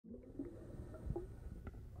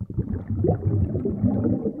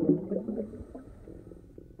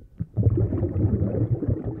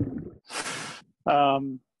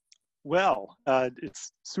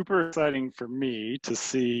It's super exciting for me to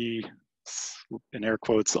see, in air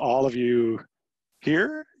quotes, all of you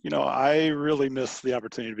here. You know, I really miss the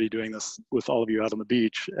opportunity to be doing this with all of you out on the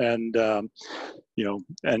beach. And, you know,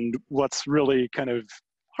 and what's really kind of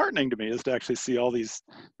heartening to me is to actually see all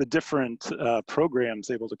the different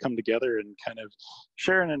programs able to come together and kind of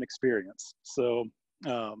share an experience. So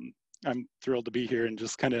I'm thrilled to be here and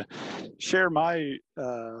just kind of share my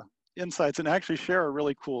insights and actually share a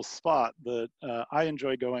really cool spot that I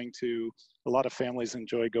enjoy going to. A lot of families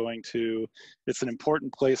enjoy going to. It's an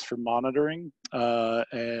important place for monitoring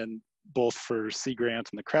and both for Sea Grant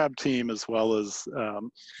and the crab team, as well as the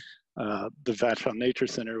Vashon Nature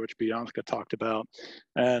Center, which Bianca talked about.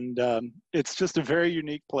 And it's just a very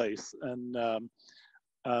unique place. And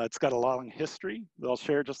it's got a long history that I'll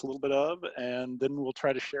share just a little bit of, and then we'll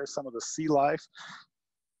try to share some of the sea life.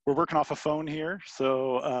 We're working off a phone here,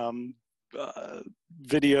 so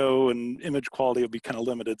video and image quality will be kind of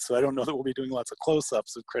limited, so I don't know that we'll be doing lots of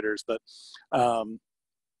close-ups of critters, but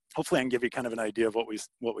hopefully I can give you kind of an idea of what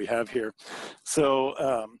we have here.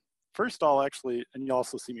 So first I'll actually, and you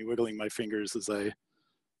also see me wiggling my fingers as I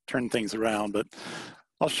turn things around, but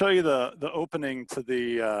I'll show you the opening to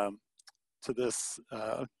the to this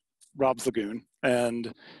Raab's Lagoon. And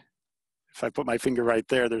if I put my finger right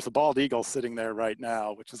there, there's a bald eagle sitting there right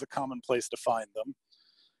now, which is a common place to find them.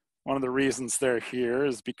 One of the reasons they're here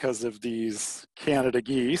is because of these Canada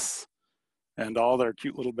geese and all their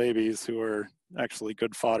cute little babies who are actually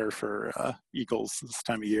good fodder for eagles this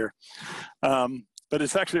time of year. But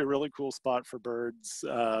it's actually a really cool spot for birds.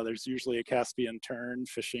 There's usually a Caspian tern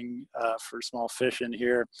fishing for small fish in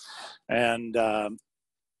here. And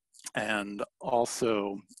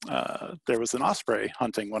also there was an osprey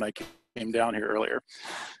hunting when I came down here earlier.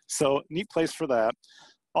 So neat place for that.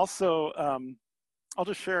 Also, I'll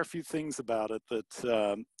just share a few things about it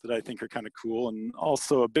that I think are kind of cool, and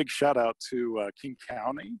also a big shout out to King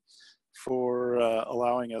County for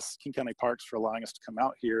allowing us, King County Parks, for allowing us to come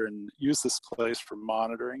out here and use this place for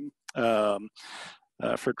monitoring.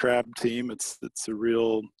 For crab team, it's a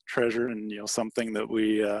real treasure, and you know, something that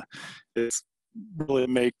we it really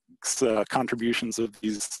makes contributions of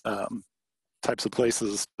these types of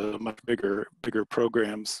places to much bigger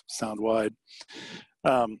programs sound wide.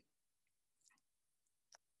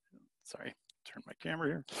 Sorry, turn my camera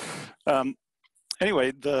here.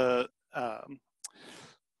 Anyway,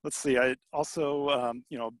 let's see. I also,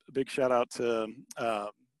 you know, a big shout out to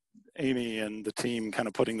Amy and the team kind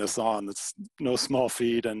of putting this on. It's no small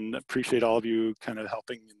feat, and appreciate all of you kind of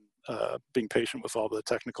helping and being patient with all the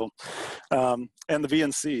technical. And the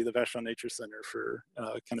VNC, the Vashon Nature Center, for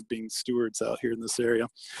kind of being stewards out here in this area.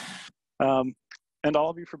 And all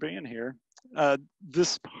of you for being here.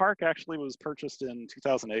 This park actually was purchased in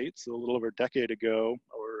 2008, so a little over a decade ago,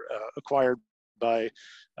 or acquired by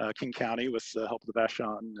King County with the help of the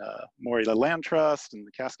Vashon Maury Land Trust and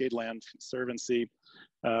the Cascade Land Conservancy,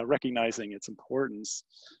 recognizing its importance.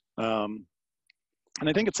 And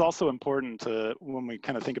I think it's also important to, when we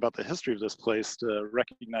kind of think about the history of this place, to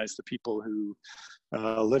recognize the people who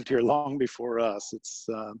lived here long before us. It's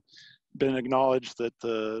been acknowledged that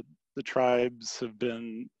the tribes have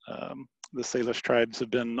been, the Salish tribes have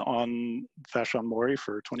been on Vashon Maury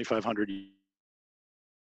for 2,500 years.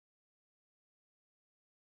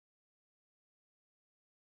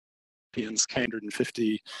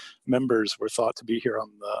 150 members were thought to be here on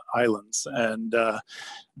the islands, and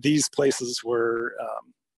these places were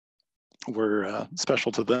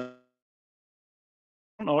special to them.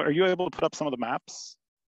 I don't know, are you able to put up some of the maps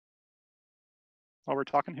while we're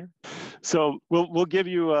talking here? So we'll give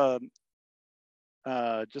you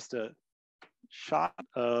just a shot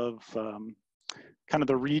of kind of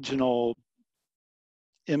the regional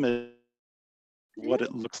image, what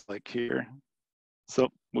it looks like here. So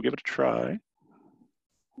we'll give it a try.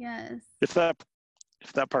 Yes. If that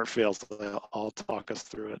part fails, I'll talk us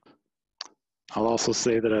through it. I'll also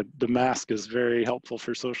say that the mask is very helpful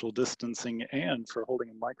for social distancing and for holding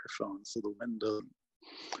a microphone, so the wind doesn't.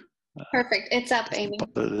 Perfect. It's up, Amy.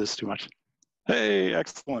 It is too much. Hey,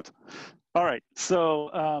 excellent. All right. So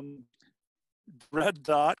red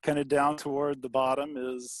dot, kind of down toward the bottom,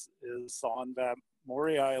 is on that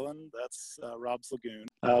Maury Island. That's Raab's Lagoon.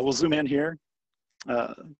 We'll zoom in here.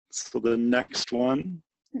 So the next one,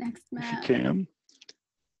 next map, if you can.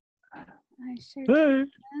 I shared.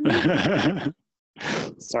 Hey.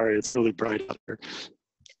 Sorry, it's really bright out here.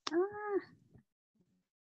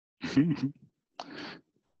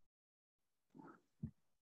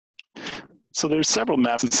 So there's several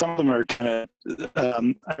maps, and some of them are kind of,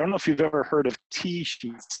 I don't know if you've ever heard of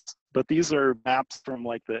T-sheets, but these are maps from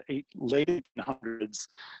like the late 1800s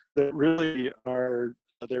that really are,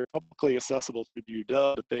 they're publicly accessible to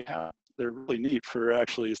UW, but they're really neat for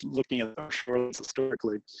actually looking at our shorelines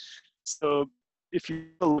historically. So if you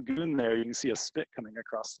have a lagoon there, you can see a spit coming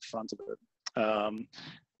across the front of it.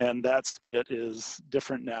 And that spit is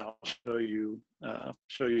different now. I'll show you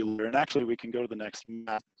later. And actually we can go to the next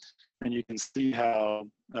map and you can see how,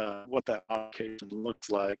 what that modification looks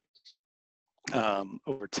like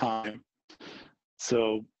over time.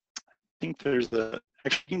 So I think there's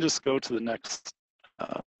actually you can just go to the next,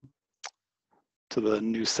 to the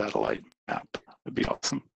new satellite map. That'd be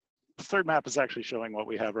awesome. The third map is actually showing what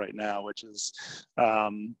we have right now, which is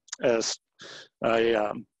as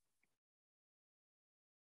a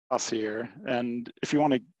us here. And if you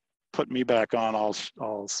want to put me back on,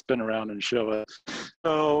 I'll spin around and show it.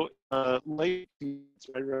 So late,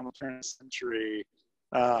 right around the turn of the century,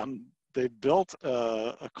 they built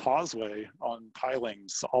a causeway on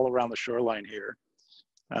pilings all around the shoreline here.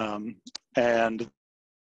 And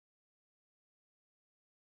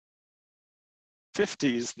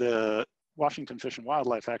 50s, the Washington Fish and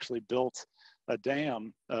Wildlife actually built a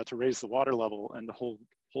dam to raise the water level and to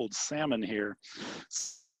hold salmon here.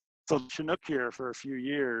 So Chinook here for a few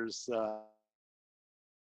years,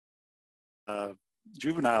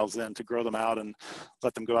 juveniles in to grow them out and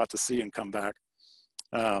let them go out to sea and come back.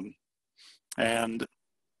 And of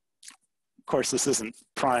course, this isn't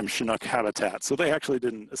prime Chinook habitat, so they actually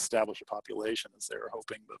didn't establish a population as they were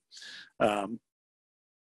hoping, but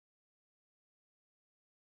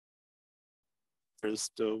there's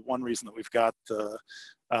the one reason that we've got the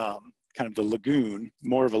kind of the lagoon,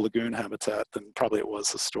 more of a lagoon habitat than probably it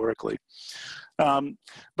was historically.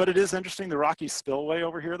 But it is interesting, the rocky spillway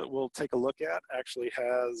over here that we'll take a look at actually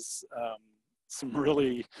has some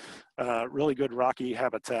really, really good rocky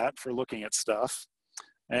habitat for looking at stuff.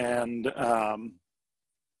 And the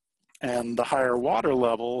higher water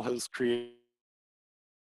level has created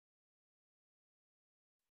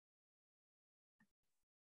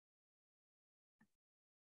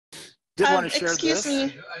want to share excuse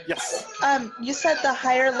this. Me. Yes. You said the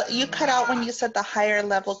higher, you cut out when you said the higher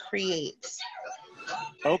level creates.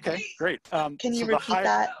 Okay, great. Can you repeat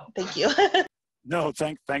that? Thank you. No,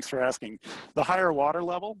 thanks for asking. The higher water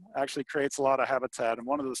level actually creates a lot of habitat. And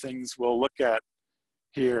one of the things we'll look at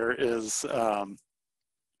here is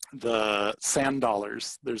the sand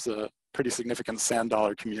dollars. There's a pretty significant sand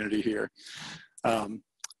dollar community here.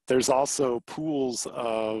 There's also pools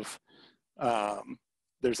of,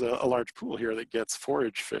 there's a large pool here that gets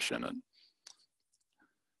forage fish in it.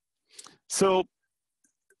 So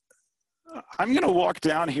I'm going to walk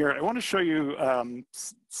down here. I want to show you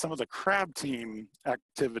some of the crab team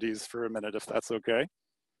activities for a minute, if that's okay.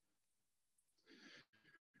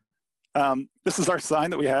 This is our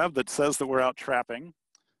sign that we have that says that we're out trapping.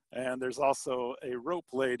 And there's also a rope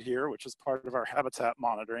laid here, which is part of our habitat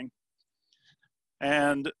monitoring.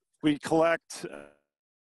 And we collect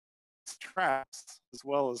traps as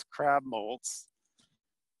well as crab molts.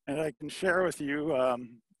 And I can share with you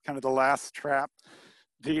kind of the last trap.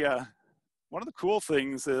 One of the cool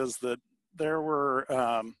things is that there were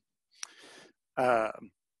a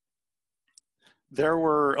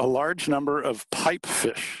large number of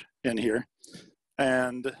pipefish in here.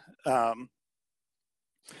 And I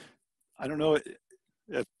don't know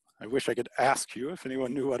if I wish I could ask you if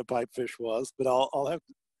anyone knew what a pipefish was, but I'll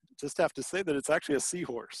just have to say that it's actually a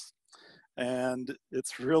seahorse. And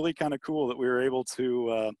it's really kind of cool that we were able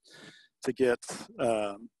to get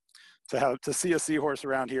to see a seahorse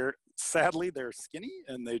around here. Sadly, they're skinny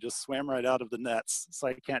and they just swam right out of the nets, so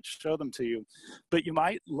I can't show them to you. But you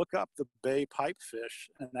might look up the bay pipefish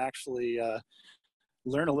and actually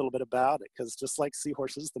learn a little bit about it, because just like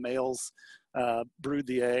seahorses, the males brood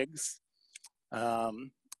the eggs.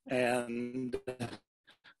 And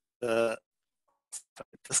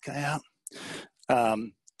this guy out.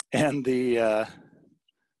 And it's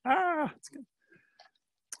good.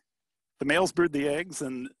 The males brood the eggs,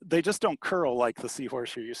 and they just don't curl like the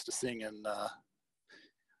seahorse you're used to seeing in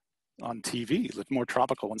on TV, the more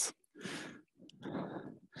tropical ones.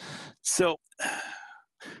 So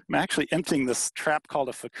I'm actually emptying this trap called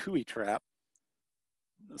a fakui trap.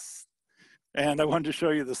 And I wanted to show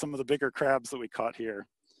you some of the bigger crabs that we caught here.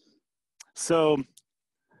 So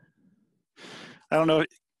I don't know,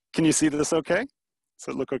 can you see this okay?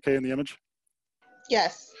 Does it look okay in the image?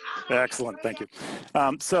 Yes. Excellent, thank you.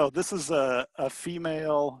 So this is a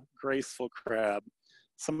female graceful crab.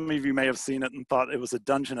 Some of you may have seen it and thought it was a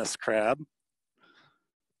Dungeness crab.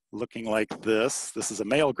 looking like this. This is a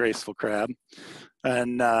male graceful crab.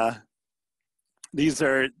 And these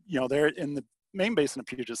are, they're in the main basin of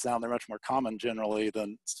Puget Sound. They're much more common generally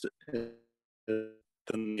than the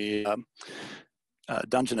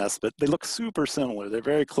Dungeness, but they look super similar. They're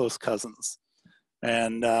very close cousins.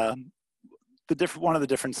 And one of the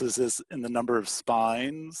differences is in the number of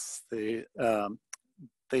spines. They all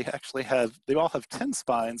have 10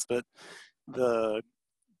 spines, but the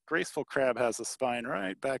graceful crab has a spine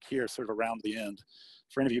right back here, sort of around the end.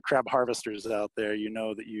 For any of you crab harvesters out there, you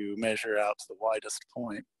know that you measure out to the widest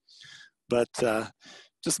point. But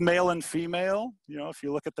just male and female, if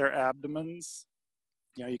you look at their abdomens,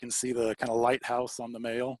 you can see the kind of lighthouse on the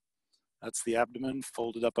male. That's the abdomen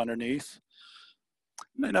folded up underneath.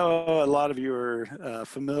 I know a lot of you are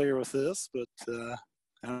familiar with this, but I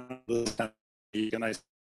don't know, and I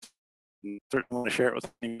certainly want to share it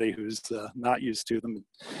with anybody who's not used to them.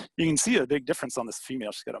 You can see a big difference on this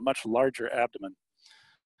female. She's got a much larger abdomen,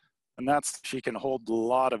 and she can hold a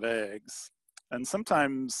lot of eggs. And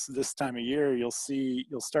sometimes this time of year, you'll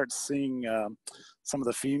start seeing some of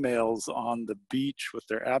the females on the beach with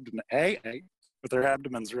their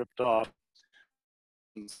abdomens ripped off.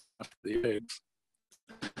 The eggs.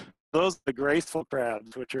 Those are the graceful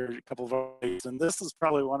crabs, which are a couple of eggs, and this is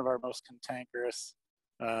probably one of our most cantankerous,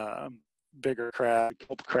 bigger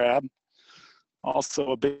kelp crab.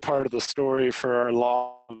 Also, a big part of the story for our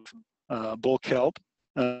law of bull kelp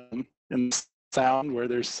in the Sound, where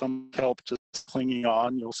there's some kelp just clinging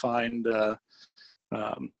on. You'll find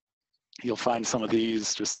some of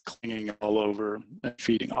these just clinging all over and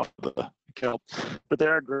feeding off the kelp. But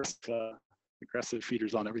they're aggressive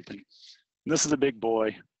feeders on everything. And this is a big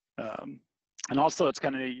boy. And also it's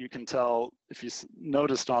kind of, you can tell if you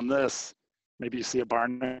noticed on this, maybe you see a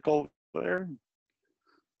barnacle there.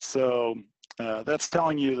 So that's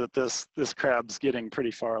telling you that this crab's getting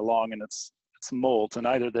pretty far along in its molt, and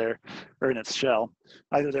in its shell.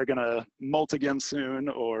 Either they're gonna molt again soon,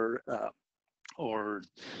 or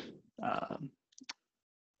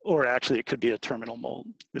actually it could be a terminal molt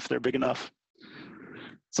if they're big enough.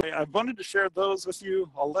 So I wanted to share those with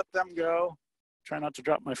you. I'll let them go. Try not to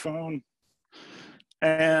drop my phone.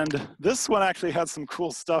 And this one actually had some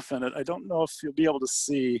cool stuff in it. I don't know if you'll be able to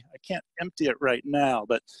see. I can't empty it right now,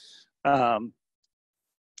 but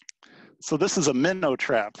so this is a minnow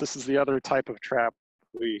trap. This is the other type of trap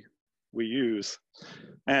we use.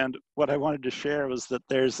 And what I wanted to share was that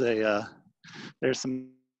there's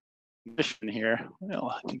some fish in here. Well,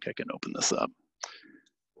 I think I can open this up.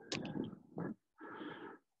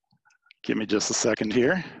 Give me just a second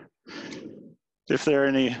here. If there are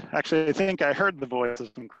any, actually, I think I heard the voice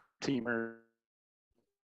of some teamers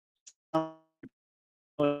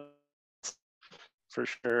for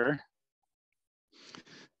sure.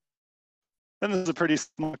 And this is a pretty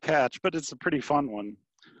small catch, but it's a pretty fun one.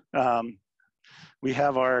 We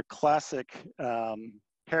have our classic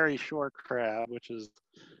hairy shore crab, which is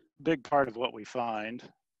a big part of what we find.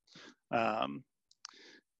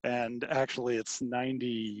 And actually it's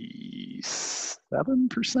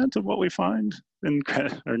 97% of what we find, or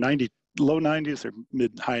low 90s or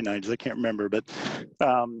high 90s, I can't remember, but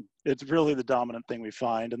it's really the dominant thing we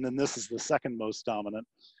find. And then this is the second most dominant.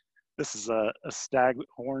 This is a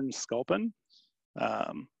staghorn sculpin,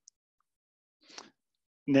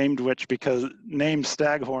 named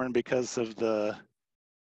staghorn because of the,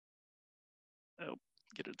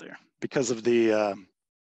 because of the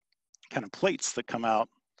kind of plates that come out.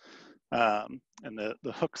 And the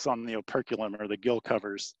hooks on the operculum, or the gill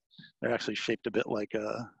covers, they're actually shaped a bit like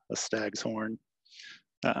a stag's horn.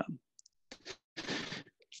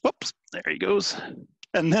 Whoops, there he goes.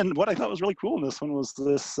 And then what I thought was really cool in this one was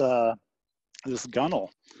this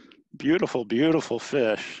gunnel. Beautiful, beautiful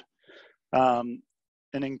fish. And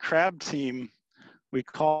in crab team, we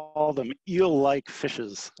call them eel-like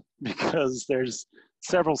fishes because there's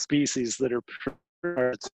several species that are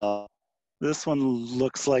this one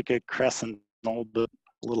looks like a crescent, but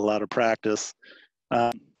a little out of practice.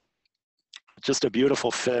 Just a beautiful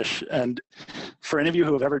fish. And for any of you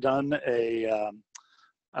who have ever done a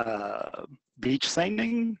beach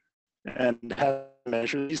seining and have to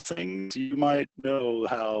measure these things, you might know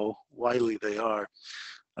how wily they are.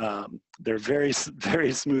 They're very,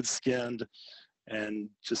 very smooth skinned and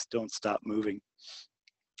just don't stop moving.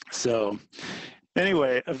 So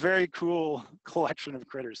anyway, a very cool collection of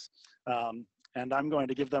critters. And I'm going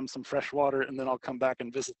to give them some fresh water, and then I'll come back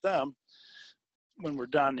and visit them when we're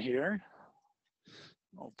done here.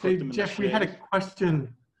 Hey, Jeff, we had a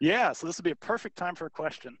question. Yeah, so this would be a perfect time for a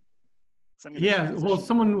question. So yeah, well,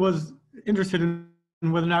 someone was interested in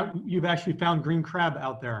whether or not you've actually found green crab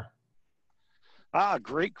out there.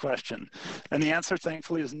 Great question. And the answer,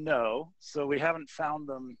 thankfully, is no. So we haven't found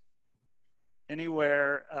them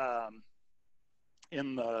anywhere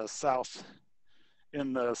in the South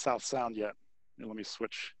Sound yet. Let me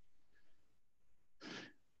switch.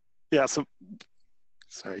 Yeah, so,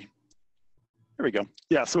 sorry. There we go.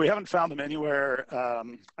 Yeah, so we haven't found them anywhere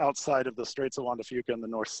outside of the Straits of Juan de Fuca and the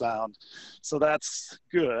North Sound. So that's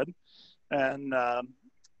good. And,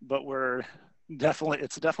 but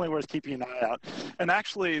it's definitely worth keeping an eye out. And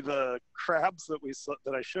actually the crabs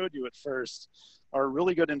that I showed you at first are a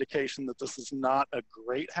really good indication that this is not a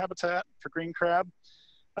great habitat for green crab.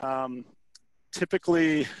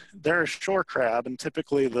 Typically they're a shore crab, and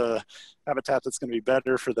typically the habitat that's going to be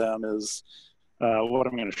better for them is what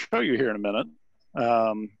I'm going to show you here in a minute,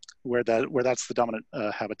 where that's the dominant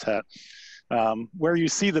habitat. Where you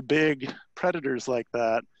see the big predators like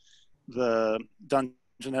that, the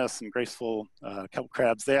Dungeness and graceful kelp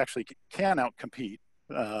crabs, they actually can outcompete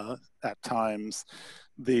at times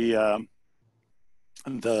the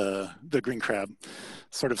green crab,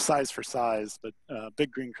 sort of size for size, but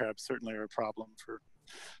big green crabs certainly are a problem for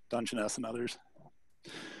Dungeness and others.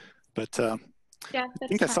 But yeah, I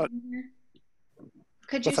think I saw.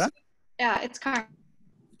 Could you? Yeah, it's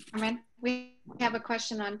Carmen. We have a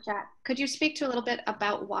question on chat. Could you speak to a little bit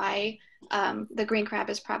about why the green crab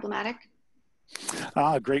is problematic?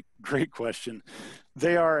 Great question.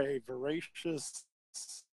 They are a voracious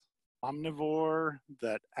omnivore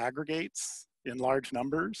that aggregates in large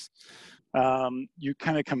numbers. You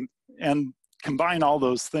kind of combine all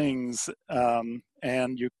those things,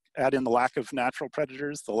 and you add in the lack of natural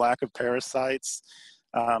predators, the lack of parasites.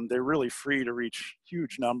 They're really free to reach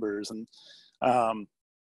huge numbers, and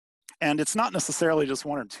it's not necessarily just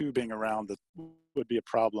one or two being around that would be a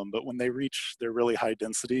problem, but when they reach their really high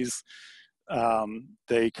densities,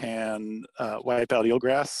 they can wipe out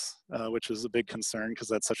eelgrass, which is a big concern because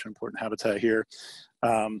that's such an important habitat here.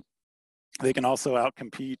 They can also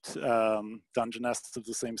outcompete Dungeness of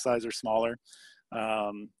the same size or smaller,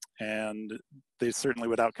 and they certainly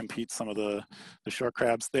would outcompete some of the shore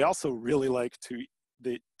crabs. They also really like to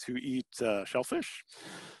eat shellfish,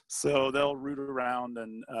 so they'll root around,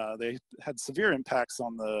 and they had severe impacts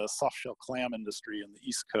on the soft shell clam industry in the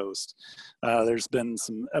East Coast. There's been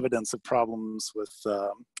some evidence of problems with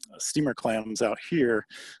steamer clams out here,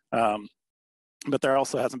 but there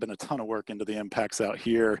also hasn't been a ton of work into the impacts out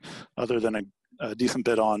here, other than a decent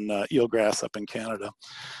bit on eelgrass up in Canada.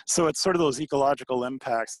 So it's sort of those ecological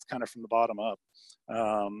impacts kind of from the bottom up.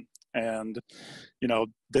 And, you know,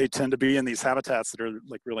 they tend to be in these habitats that are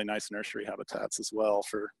like really nice nursery habitats as well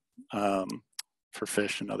for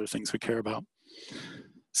fish and other things we care about.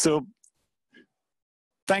 So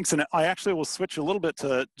thanks. And I actually will switch a little bit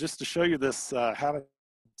to just to show you this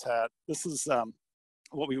habitat. This is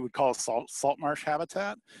what we would call salt marsh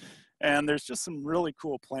habitat. And there's just some really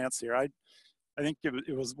cool plants here. I think it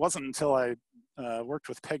wasn't until I worked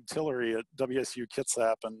with Peg Tillery at WSU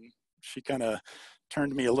Kitsap, and she kind of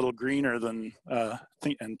turned me a little greener than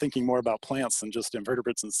thinking more about plants than just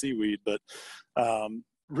invertebrates and seaweed. But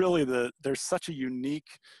really, there's such a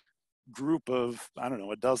unique group of, I don't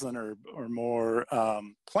know, a dozen or more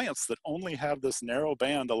plants that only have this narrow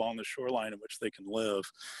band along the shoreline in which they can live.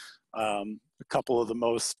 A couple of the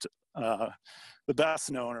best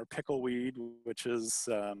known are pickleweed, which is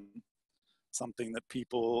something that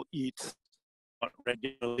people eat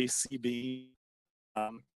regularly. Sea bean,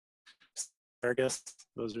 asparagus,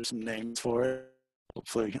 those are some names for it.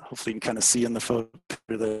 Hopefully you can kind of see in the photo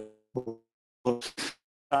there.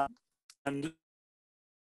 And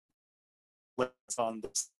on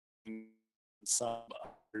this, some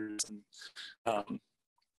others, and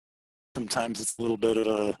sometimes it's a little bit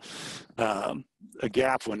of a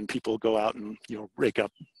gap when people go out and rake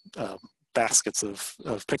up baskets of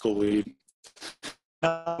pickleweed.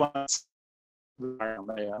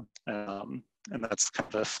 And that's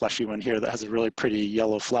kind of a fleshy one here that has a really pretty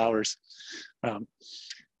yellow flowers.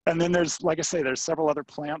 And then there's, like I say, there's several other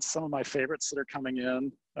plants. Some of my favorites that are coming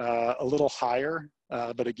in a little higher,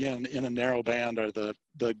 but again, in a narrow band, are the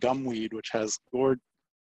gumweed, which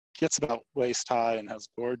gets about waist high and has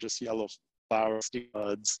gorgeous yellow flowers,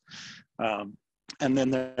 buds. And then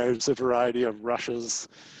there's a variety of rushes,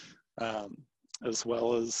 as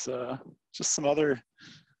well as just some other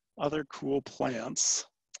cool plants.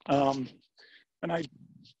 And I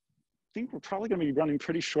think we're probably going to be running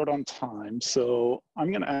pretty short on time, so I'm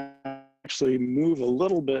going to actually move a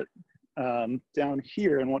little bit down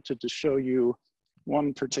here and wanted to show you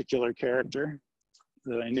one particular character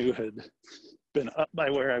that I knew had been up by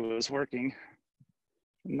where I was working,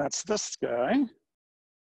 and that's this guy.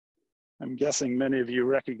 I'm guessing many of you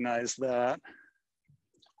recognize that.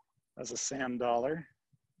 as a sand dollar.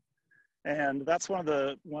 And that's one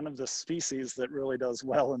of the species that really does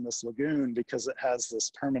well in this lagoon because it has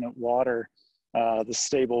this permanent water, the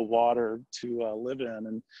stable water to live in.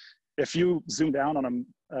 And if you zoom down on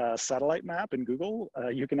a satellite map in Google,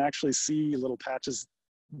 you can actually see little patches,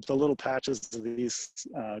 the little patches of these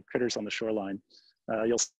critters on the shoreline.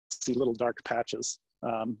 You'll see little dark patches,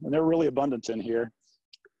 and they're really abundant in here.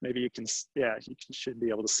 Maybe you can, yeah, you should be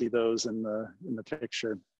able to see those in the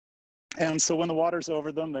picture. And so when the water's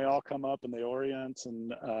over them, they all come up and they orient,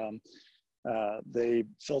 and they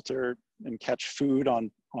filter and catch food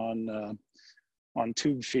on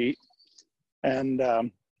tube feet.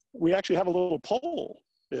 And we actually have a little poll,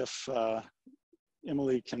 if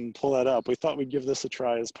Emily can pull that up. We thought we'd give this a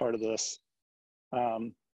try as part of this.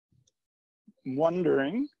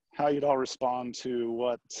 Wondering how you'd all respond to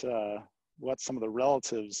what some of the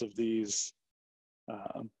relatives of these,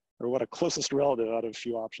 or what a closest relative out of a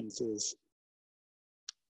few options is.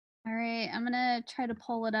 All right, I'm gonna try to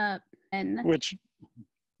pull it up. And which,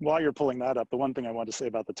 while you're pulling that up, the one thing I want to say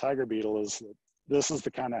about the tiger beetle is that this is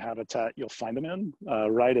the kind of habitat you'll find them in,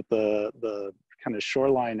 right at the kind of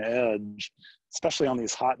shoreline edge, especially on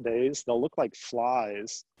these hot days. They'll look like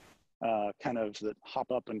flies, kind of that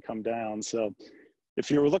hop up and come down. So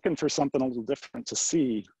if you were looking for something a little different to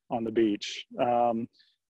see on the beach,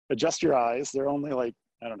 adjust your eyes. They're only like,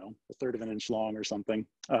 I don't know, 1/3 of an inch long or something.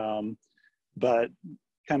 But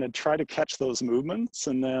kind of try to catch those movements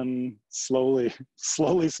and then slowly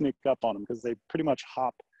sneak up on them, because they pretty much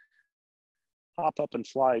hop up and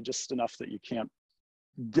fly just enough that you can't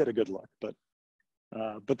get a good look. But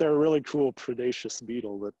they're a really cool predaceous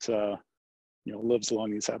beetle that lives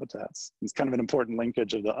along these habitats. It's kind of an important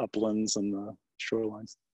linkage of the uplands and the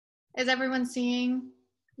shorelines. Is everyone seeing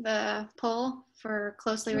the poll for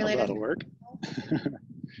closely related? That'll work.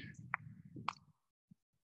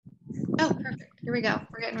 Oh, perfect. Here we go.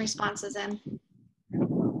 We're getting responses in.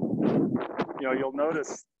 You'll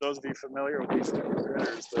notice, those of you familiar with these type of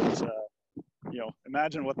critters, that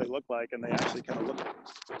imagine what they look like, and they actually kind of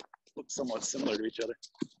look somewhat similar to each other,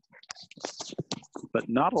 but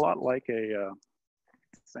not a lot like a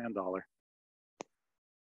sand dollar.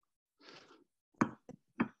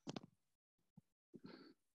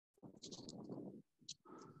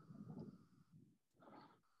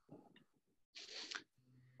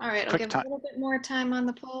 All right, I'll give a little bit more time on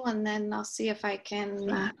the poll, and then I'll see if I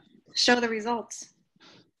can show the results.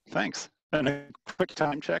 Thanks. And a quick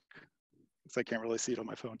time check, because I can't really see it on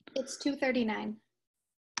my phone. It's 2:39.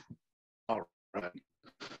 All right.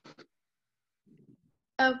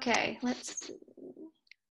 Okay, let's see.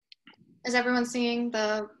 Is everyone seeing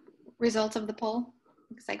the results of the poll?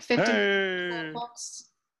 It's like 50%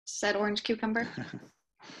 votes said orange cucumber.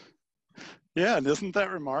 Yeah, and isn't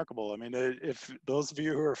that remarkable? I mean, if those of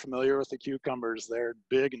you who are familiar with the cucumbers, they're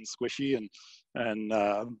big and squishy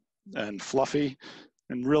and fluffy,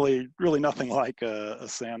 and really nothing like a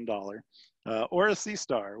sand dollar or a sea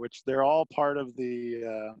star, which they're all part of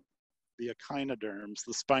the echinoderms,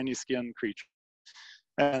 the spiny skin creature.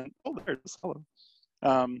 And oh, there's hello.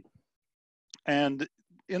 And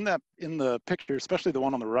in the picture, especially the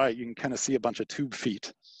one on the right, you can kind of see a bunch of tube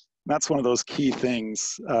feet. That's one of those key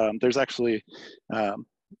things. There's actually a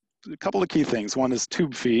couple of key things. One is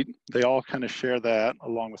tube feet. They all kind of share that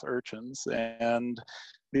along with urchins. And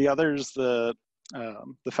the other is the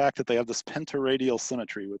fact that they have this pentaradial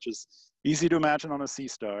symmetry, which is easy to imagine on a sea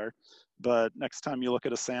star. But next time you look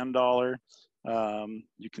at a sand dollar,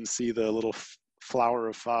 you can see the little flower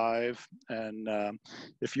of 5, and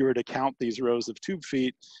if you were to count these rows of tube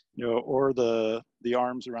feet, or the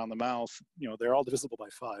arms around the mouth, they're all divisible by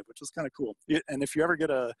 5, which is kind of cool. And if you ever get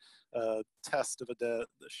a test of the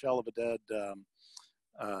shell of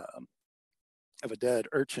a dead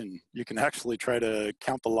urchin, you can actually try to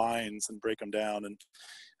count the lines and break them down, and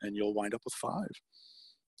you'll wind up with 5.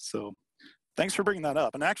 So thanks for bringing that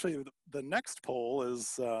up. And actually, the next poll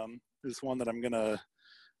is one that I'm gonna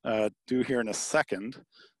do here in a second.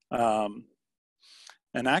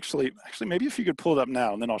 And actually, maybe if you could pull it up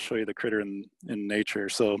now, and then I'll show you the critter in nature.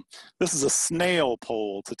 So this is a snail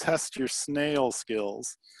poll to test your snail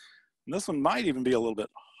skills. And this one might even be a little bit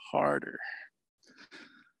harder.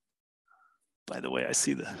 By the way, I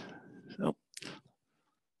see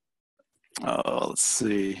let's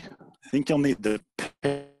see. I think you'll need the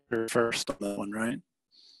picture first on that one, right?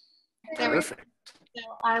 Perfect. So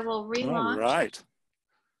I will relaunch. All right.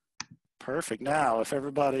 Perfect. Now, if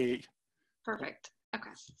everybody. Perfect.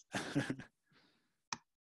 Okay.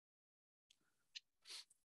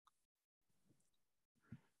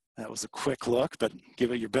 That was a quick look, but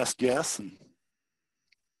give it your best guess. And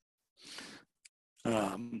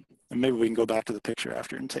And maybe we can go back to the picture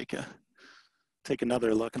after and take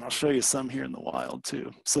another look, and I'll show you some here in the wild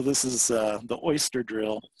too. So this is the oyster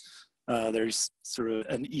drill. There's sort of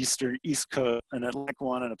an East Coast, an Atlantic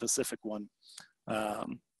one and a Pacific one.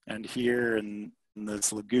 And here in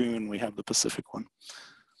this lagoon, we have the Pacific one.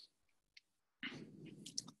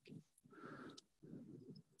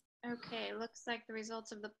 Okay, looks like the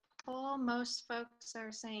results of the poll, most folks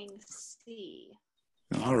are saying C.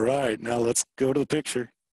 All right, now let's go to the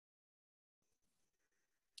picture.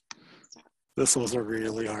 This was a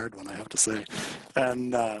really hard one, I have to say.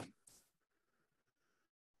 And let's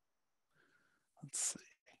see.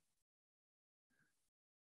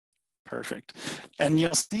 Perfect. And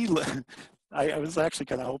you'll see, I was actually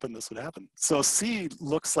kind of hoping this would happen. So C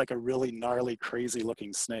looks like a really gnarly, crazy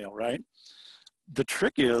looking snail, right? The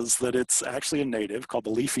trick is that it's actually a native called the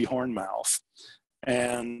leafy hornmouth.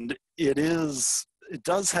 And it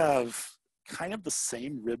does have kind of the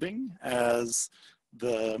same ribbing as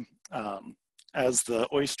the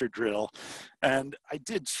oyster drill. And I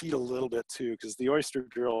did cheat a little bit too, because the oyster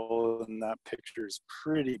drill in that picture is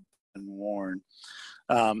pretty worn.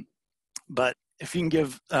 But if you can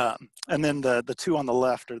give, and then the two on the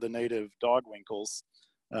left are the native dog winkles.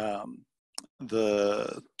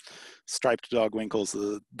 The striped dog winkles,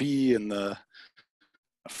 the B, and the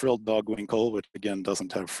frilled dog winkle, which again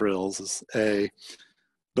doesn't have frills, is A.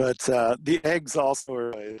 But the eggs also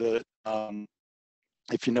are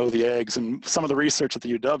if you know the eggs, and some of the research at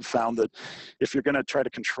the UW found that if you're going to try to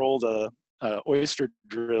control the oyster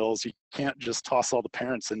drills, you can't just toss all the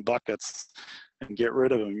parents in buckets and get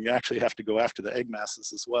rid of them. You actually have to go after the egg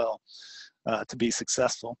masses as well to be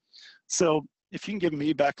successful. So if you can give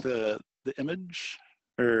me back the image,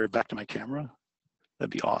 or back to my camera,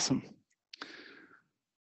 that'd be awesome.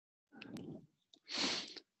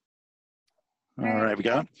 All right, we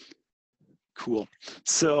got it? Cool.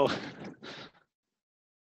 So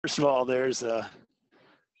first of all, there's a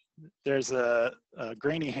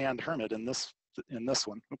grainy hand hermit in this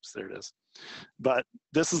one. Oops, there it is. But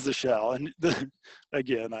this is the shell, and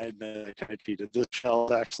again, I admit I kind of cheated. This shell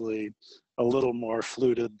is actually a little more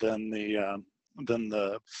fluted than the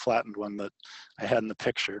flattened one that I had in the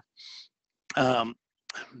picture.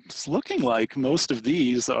 It's looking like most of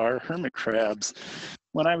these are hermit crabs.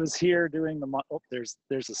 When I was here doing there's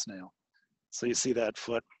a snail. So you see that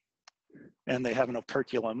foot, and they have an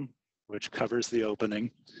operculum which covers the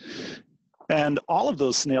opening. And all of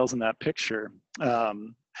those snails in that picture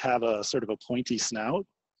have a sort of a pointy snout,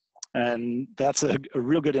 and that's a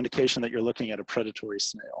real good indication that you're looking at a predatory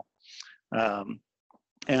snail.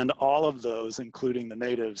 And all of those, including the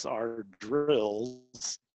natives, are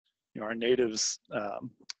drills. You know, our natives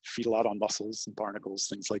feed a lot on mussels and barnacles,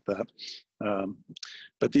 things like that.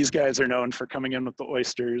 But these guys are known for coming in with the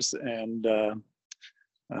oysters and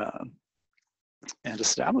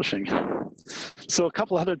establishing. So a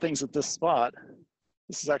couple other things at this spot.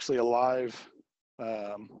 This is actually a live,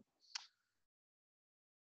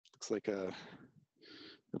 looks like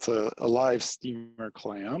it's a live steamer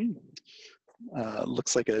clam.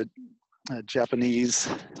 Looks like a Japanese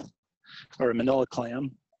or a manila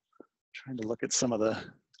clam. Trying to look at some of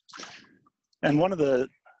and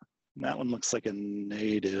that one looks like a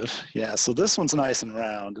native. Yeah, so this one's nice and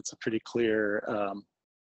round. It's a pretty clear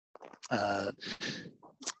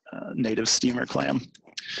native steamer clam.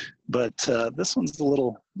 But this one's a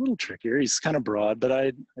little trickier. He's kind of broad, but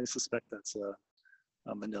I suspect that's a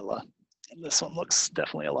manila. And this one looks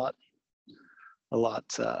definitely a lot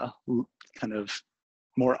kind of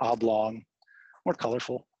more oblong, more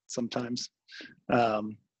colorful sometimes.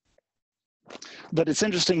 But it's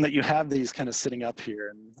interesting that you have these kind of sitting up here,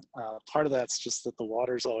 and part of that's just that the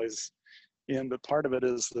water's always in, but part of it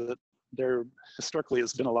is that there historically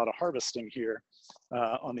has been a lot of harvesting here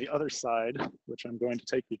on the other side, which I'm going to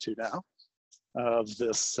take you to now, of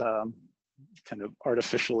this kind of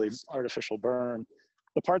artificial burn.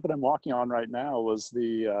 The part that I'm walking on right now was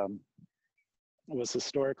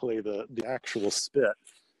historically the actual spit,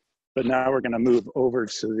 but now we're going to move over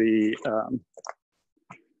to the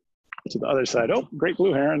other side. Oh, great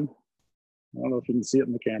blue heron. I don't know if you can see it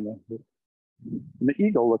in the camera, but the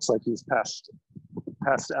eagle looks like he's passed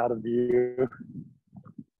out of view.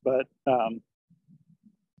 But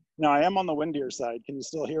now I am on the windier side. Can you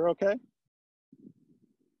still hear okay?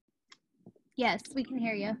 Yes, we can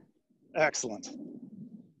hear you. Excellent.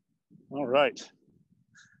 All right.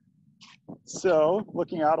 So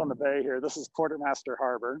looking out on the bay here, this is Quartermaster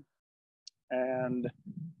Harbor. And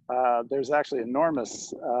there's actually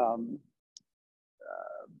enormous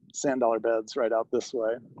sand dollar beds right out this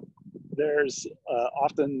way. There's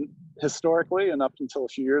often historically, and up until a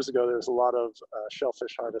few years ago, there was a lot of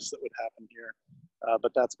shellfish harvest that would happen here,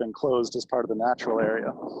 but that's been closed as part of the natural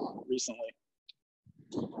area recently.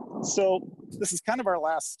 So this is kind of our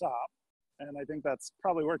last stop, and I think that's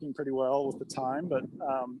probably working pretty well with the time, but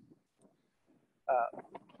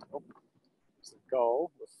there's a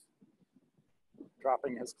gull with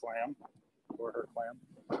dropping his clam, or her clam.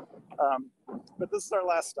 But this is our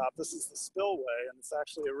last stop. This is the spillway, and it's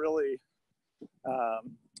actually a really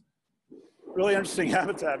really interesting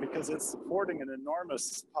habitat because it's supporting an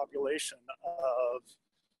enormous population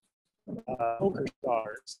of ochre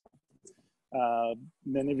stars.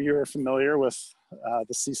 Many of you are familiar with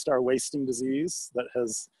the sea star wasting disease that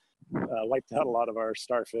has wiped out a lot of our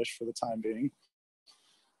starfish for the time being.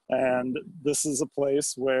 And this is a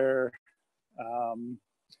place where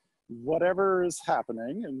whatever is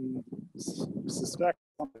happening, and suspect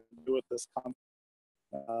something to do with this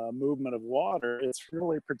movement of water, it's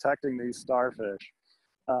really protecting these starfish.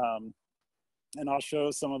 And I'll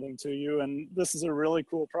show some of them to you. And this is a really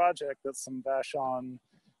cool project that some Vashon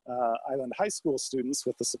Island High School students,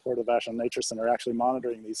 with the support of Vashon Nature Center, are actually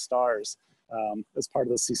monitoring these stars as part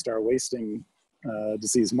of the sea star wasting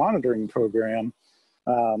disease monitoring program.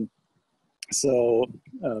 So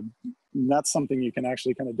that's something you can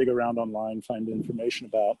actually kind of dig around online, find information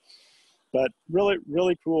about. But really,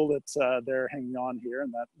 really cool that they're hanging on here,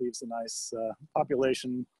 and that leaves a nice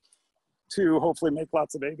population to hopefully make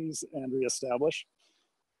lots of babies and reestablish.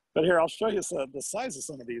 But here, I'll show you the size of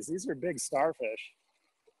some of these. These are big starfish.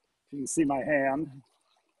 You can see my hand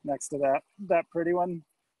next to that pretty one.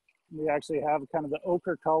 We actually have kind of the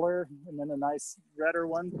ochre color, and then a nice redder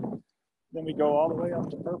one. Then we go all the way up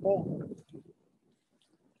to purple.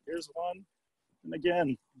 Here's one. And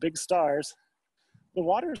again, big stars. The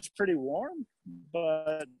water is pretty warm,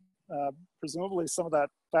 but presumably some of that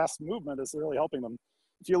fast movement is really helping them.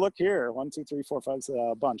 If you look here, 1, 2, 3, 4, 5,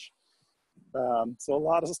 a bunch. So a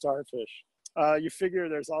lot of starfish. You figure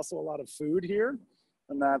there's also a lot of food here,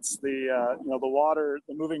 and that's the the water,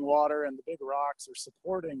 the moving water, and the big rocks are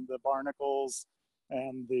supporting the barnacles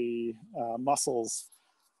and the mussels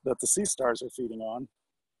that the sea stars are feeding on.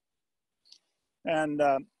 And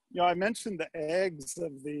I mentioned the eggs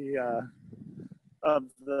of the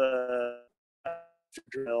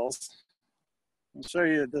drills. I'll show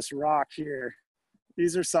you this rock here.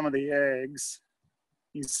 These are some of the eggs.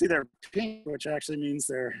 You see they're pink, which actually means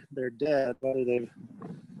they're dead. Whether they've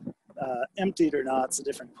emptied or not, it's a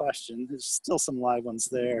different question. There's still some live ones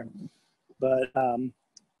there, but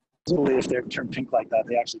presumably if they're turned pink like that,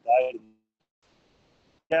 they actually died.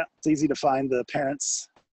 Yeah, it's easy to find the parents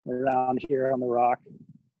around here on the rock.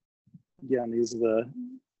 Again, these are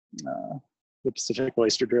the Pacific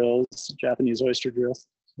oyster drills, Japanese oyster drills.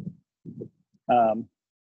 And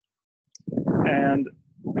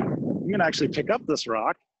I'm gonna actually pick up this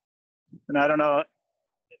rock. And I don't know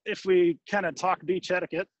if we kind of talk beach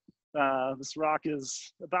etiquette, this rock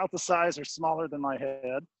is about the size or smaller than my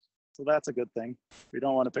head. So that's a good thing. We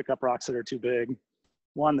don't want to pick up rocks that are too big.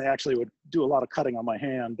 One, they actually would do a lot of cutting on my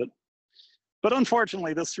hand, but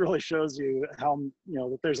unfortunately, this really shows you how,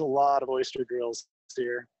 that there's a lot of oyster drills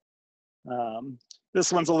here.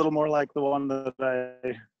 This one's a little more like the one that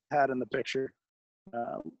I had in the picture,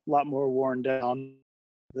 a lot more worn down.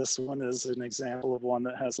 This one is an example of one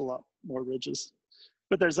that has a lot more ridges.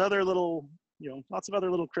 But there's other little, lots of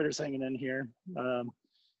other little critters hanging in here.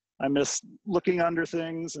 I miss looking under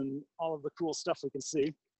things and all of the cool stuff we can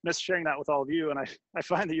see. Miss sharing that with all of you. And I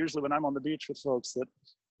find that usually when I'm on the beach with folks that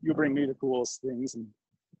you bring me the coolest things, and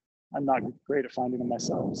I'm not great at finding them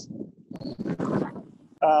myself.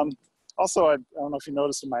 Also, I don't know if you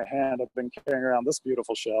noticed in my hand, I've been carrying around this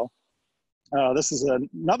beautiful shell. This is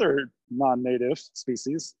another non-native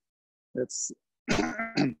species. It's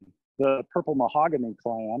the purple mahogany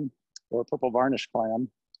clam, or purple varnish clam.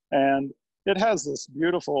 And it has this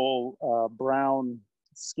beautiful brown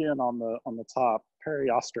skin on the top.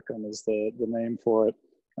 Periostracum is the name for it,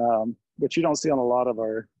 which you don't see on a lot of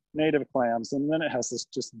our native clams. And then it has this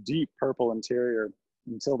just deep purple interior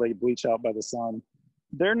until they bleach out by the sun.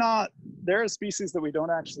 They're a species that we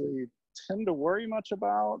don't actually tend to worry much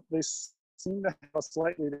about. They seem to have a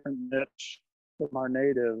slightly different niche from our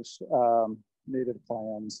native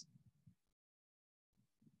clams.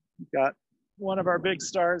 We've got one of our big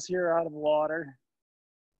stars here out of water.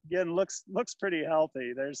 Again, looks pretty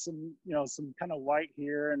healthy. There's some kind of white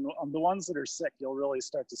here, and on the ones that are sick, you'll really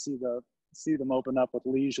start to see them open up with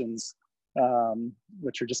lesions,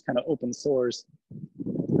 which are just kind of open sores.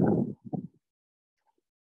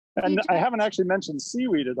 And I haven't actually mentioned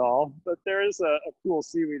seaweed at all, but there is a cool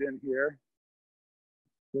seaweed in here,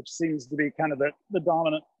 which seems to be kind of the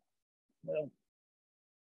dominant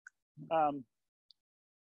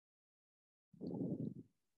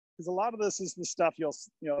because a lot of this is the stuff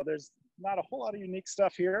there's not a whole lot of unique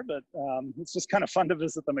stuff here, but it's just kind of fun to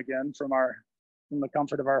visit them again from the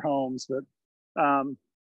comfort of our homes. But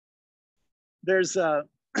there's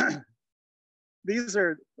these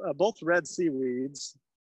are both red seaweeds.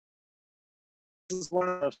 This is one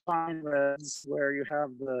of the fine reds where you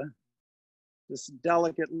have this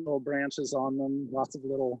delicate little branches on them, lots of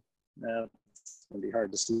little, it's gonna be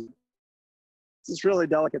hard to see. This is really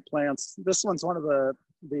delicate plants. This one's one of the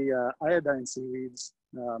iodine seaweeds.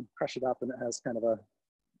 Crush it up and it has kind of a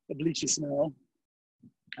bleachy smell.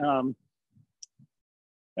 And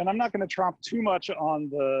I'm not going to tromp too much on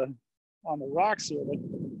the rocks here, but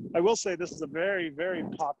I will say this is a very, very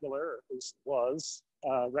popular, or at least was,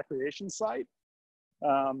 recreation site.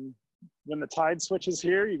 When the tide switches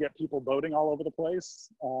here, you get people boating all over the place.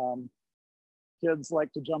 Kids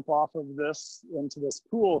like to jump off of this into this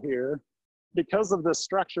pool here. Because of this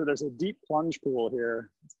structure, there's a deep plunge pool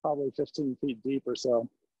here. It's probably 15 feet deep or so,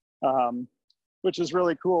 which is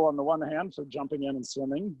really cool on the one hand for jumping in and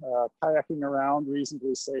swimming, kayaking around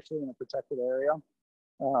reasonably safely in a protected area.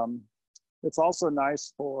 It's also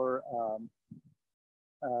nice for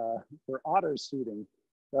otters feeding.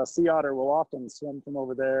 The sea otter will often swim from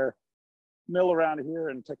over there, mill around here,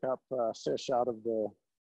 and pick up fish out of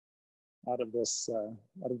this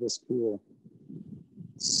pool.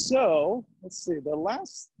 So let's see. The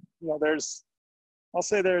last, I'll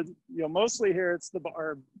say there's, mostly here it's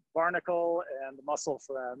our barnacle and mussel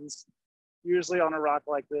friends. Usually on a rock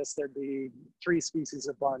like this, there'd be 3 species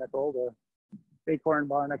of barnacle: the acorn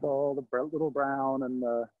barnacle, the little brown, and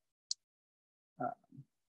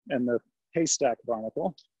the haystack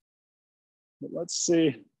barnacle. But let's see.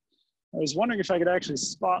 I was wondering if I could actually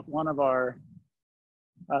spot one of our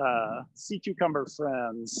sea cucumber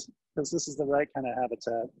friends, because this is the right kind of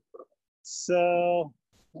habitat. So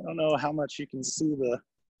I don't know how much you can see the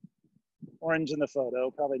orange in the photo,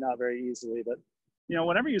 probably not very easily, but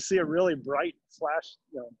whenever you see a really bright flash,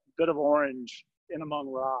 bit of orange in among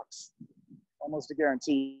rocks, almost a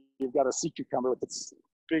guarantee you've got a sea cucumber with its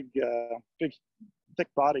big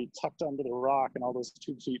thick body tucked under the rock and all those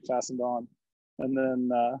tube feet fastened on, and then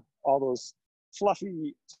all those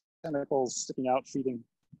fluffy tentacles sticking out feeding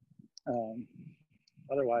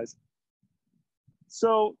otherwise.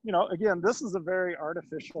 So, again, this is a very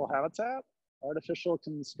artificial habitat, artificially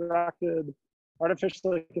constructed.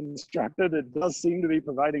 It does seem to be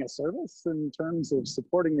providing a service in terms of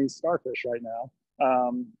supporting these starfish right now,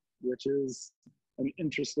 which is an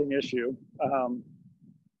interesting issue.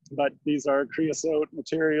 But these are creosote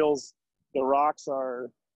materials. The rocks are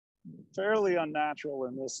fairly unnatural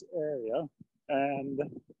in this area. And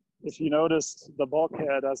if you noticed the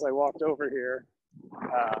bulkhead as I walked over here,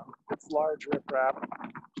 it's large riprap.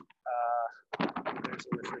 There's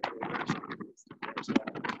a refrigerator.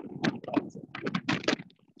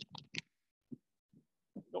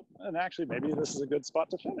 And actually, maybe this is a good spot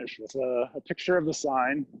to finish with a picture of the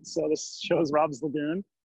sign. So this shows Raab's Lagoon.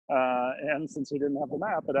 And since we didn't have the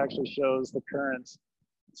map, it actually shows the current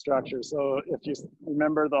structure. So if you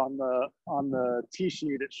remember on the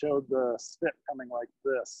T-sheet, it showed the spit coming like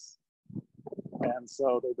this. And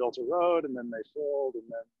so they built a road, and then they filled, and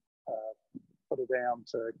then put a dam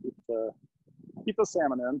to keep the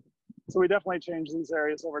salmon in. So we definitely changed these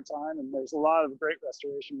areas over time, and there's a lot of great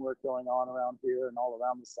restoration work going on around here and all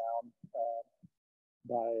around the sound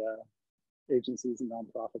by agencies and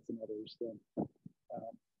nonprofits and others. So,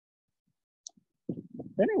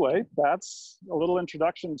 anyway, that's a little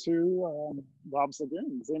introduction to Raab's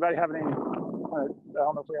Lagoon. Does anybody have any, I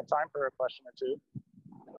don't know if we have time for a question or two.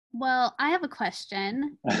 Well, I have a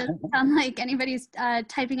question. It doesn't sound like anybody's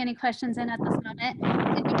typing any questions in at this moment.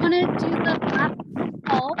 Did you want to do the black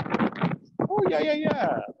poll? Oh, yeah.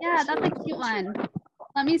 Yeah, that's a cute one.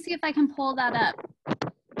 Let me see if I can pull that up.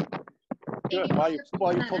 Good. While you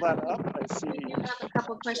pull that up, I see We do have a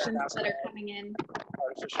couple questions that are coming in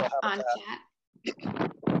artificial habitat. on chat.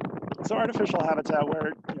 So artificial habitat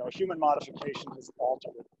where human modification has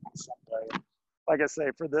altered it in some way. Like I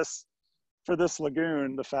say, for this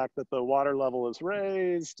lagoon, the fact that the water level is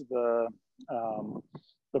raised, the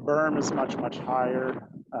berm is much, much higher.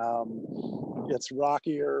 It's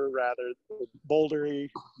rockier, rather bouldery,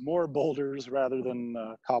 more boulders rather than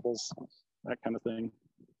cobbles, that kind of thing.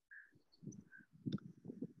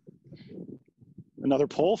 Another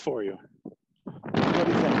poll for you. What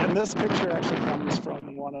do you think? And this picture actually comes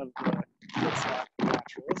from one of the Woodstock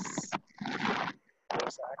naturalists. And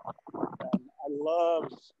I love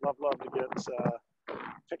to get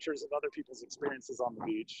pictures of other people's experiences on the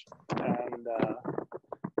beach. And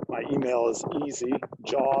my email is easy,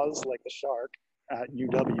 jaws like the shark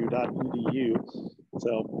 @uw.edu.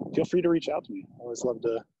 So feel free to reach out to me. I always love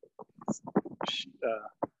to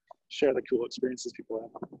share the cool experiences people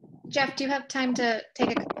have. Jeff, do you have time to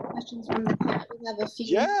take a couple questions from the chat? We have a few.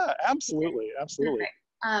 Yeah, absolutely, absolutely.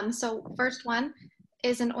 So first one,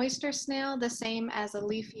 is an oyster snail the same as a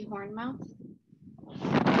leafy hornmouth?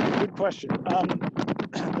 Good question.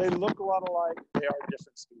 They look a lot alike. They are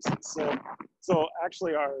different species. So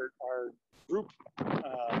actually, our group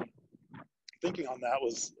thinking on that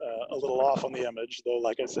was a little off on the image, though.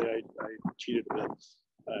 Like I say, I cheated a bit,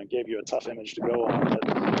 gave you a tough image to go on.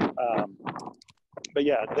 But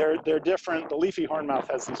yeah, they're different. The leafy hornmouth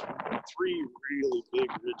has these 3 really big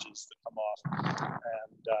ridges that come off,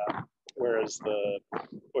 and whereas the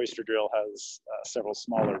oyster drill has several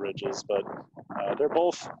smaller ridges. But they're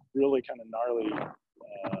both really kind of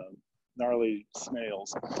gnarly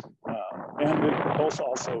snails, and it both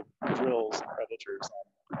also drills predators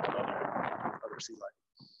on other sea life.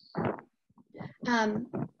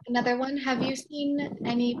 Another one. Have you seen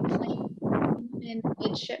any plainfin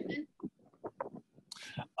midshipmen?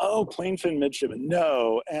 Oh, plainfin midshipmen,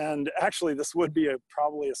 no. And actually, this would be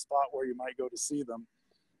probably a spot where you might go to see them.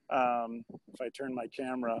 If I turn my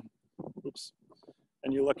camera, oops,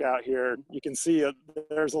 and you look out here, you can see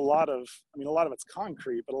there's a lot of it's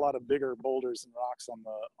concrete, but a lot of bigger boulders and rocks on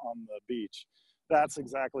the beach. That's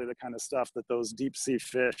exactly the kind of stuff that those deep sea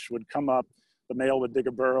fish would come up. The male would dig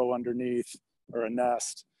a burrow underneath or a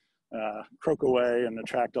nest, croak away and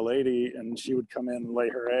attract a lady, and she would come in and lay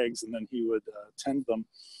her eggs, and then he would tend them.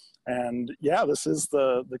 And yeah, this is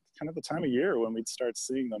the kind of the time of year when we'd start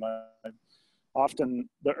seeing them. Often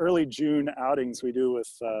the early June outings we do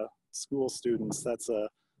with school students, that's a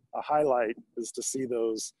highlight, is to see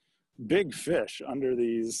those big fish under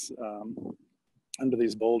these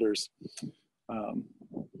boulders,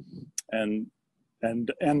 and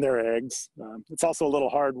their eggs. It's also a little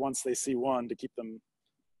hard once they see one to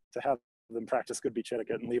have them practice good beach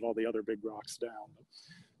etiquette and leave all the other big rocks down.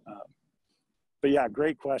 But yeah,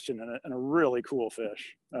 great question, and a really cool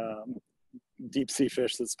fish. Deep sea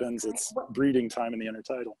fish that spends its breeding time in the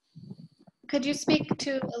intertidal. Could you speak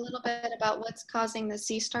to a little bit about what's causing the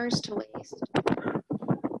sea stars to waste?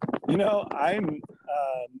 You know, I am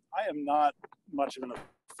not much of an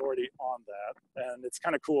authority on that, and it's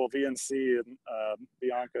kind of cool. VNC and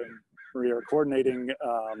Bianca and Maria are coordinating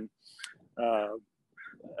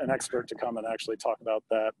an expert to come and actually talk about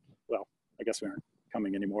that. Well, I guess we aren't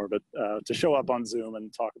coming anymore, but to show up on Zoom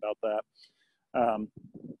and talk about that.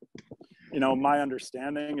 You know, my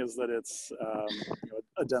understanding is that it's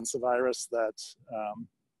a densivirus that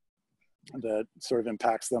sort of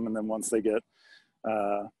impacts them, and then once they get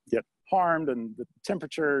harmed, and the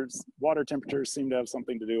water temperatures seem to have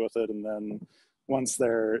something to do with it, and then once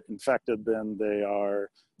they're infected, then they are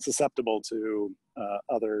susceptible to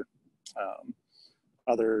other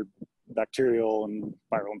bacterial and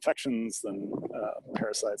viral infections and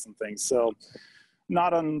parasites and things. So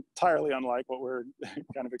not entirely unlike what we're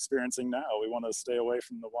kind of experiencing now. We want to stay away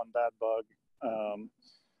from the one bad bug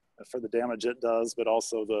for the damage it does, but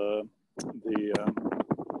also the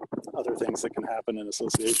other things that can happen in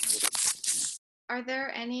association with it. Are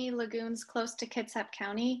there any lagoons close to Kitsap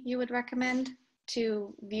County you would recommend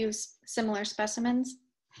to view similar specimens?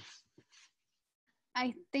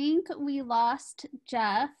 I think we lost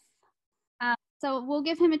Jeff. So we'll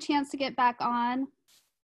give him a chance to get back on.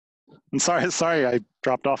 I'm sorry I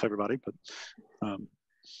dropped off, everybody, but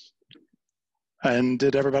and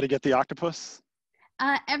did everybody get the octopus?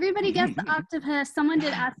 Everybody gets the octopus. Someone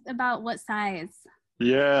did ask about what size.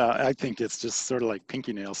 Yeah, I think it's just sort of like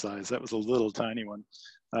pinky nail size. That was a little tiny one.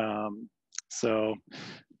 So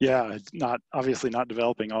yeah, it's obviously not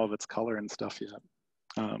developing all of its color and stuff yet.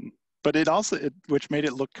 But which made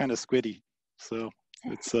it look kind of squiddy. So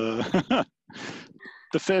it's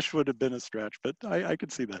the fish would have been a stretch, but I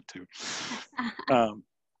could see that too.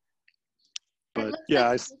 But yeah,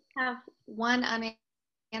 like I have one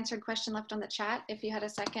unanswered question left on the chat. If you had a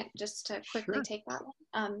second, just to quickly take that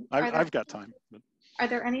one. I've got time. But. Are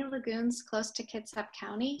there any lagoons close to Kitsap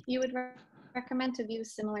County you would recommend to view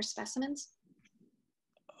similar specimens?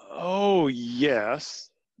 Oh yes,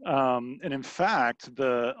 and in fact,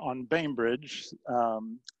 on Bainbridge,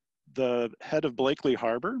 the head of Blakely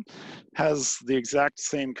Harbor has the exact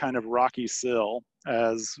same kind of rocky sill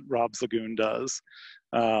as Raab's Lagoon does.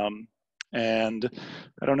 And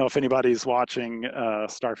I don't know if anybody's watching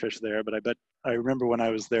starfish there, but I remember when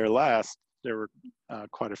I was there last, there were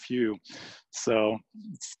quite a few. So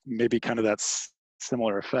it's maybe kind of that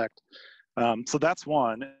similar effect. So that's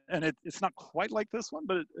one, and it's not quite like this one,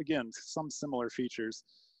 but again, some similar features.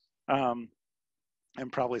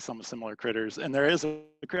 and probably some similar critters. And there is a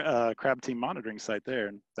crab team monitoring site there,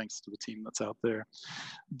 and thanks to the team that's out there.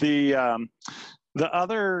 The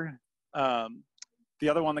other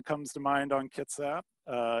one that comes to mind on Kitsap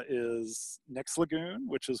is Nick's Lagoon,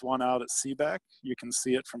 which is one out at Seebeck. You can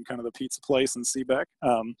see it from kind of the pizza place in Seebeck.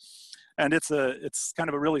 And it's kind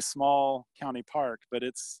of a really small county park, but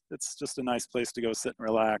it's just a nice place to go sit and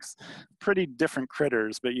relax. Pretty different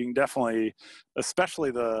critters, but you can definitely,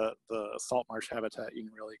 especially the salt marsh habitat, you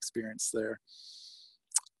can really experience there.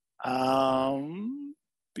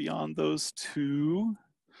 Beyond those two,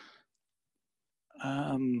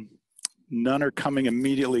 none are coming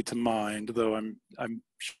immediately to mind, though I'm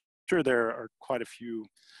sure there are quite a few.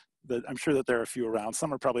 I'm sure that there are a few around.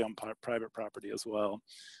 Some are probably on private property as well.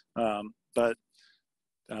 But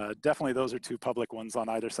definitely those are two public ones on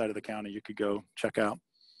either side of the county you could go check out.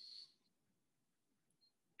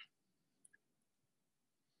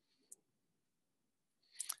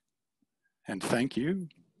 And thank you.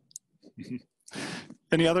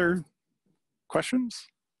 Any other questions?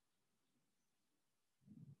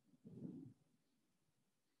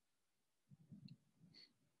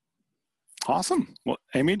 Awesome. Well,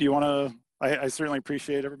 Amy, do you want to, I certainly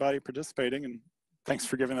appreciate everybody participating, and thanks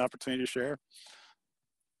for giving the opportunity to share.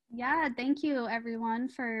 Yeah, thank you everyone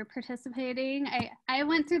for participating. I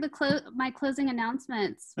went through my closing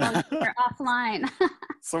announcements while we were offline.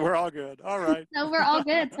 So we're all good. All right. So we're all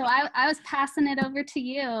good. So I was passing it over to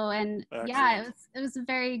you, and excellent. Yeah, it was a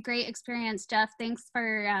very great experience, Jeff. Thanks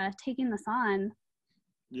for taking this on.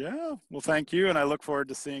 Yeah, well, thank you, and I look forward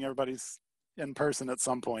to seeing everybody's in person at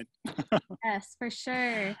some point. Yes, for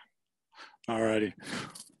sure. All righty.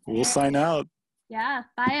 We'll sign out. Yeah.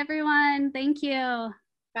 Bye, everyone. Thank you.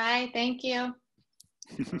 Bye. Thank you.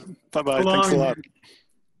 Bye-bye. Thanks a lot.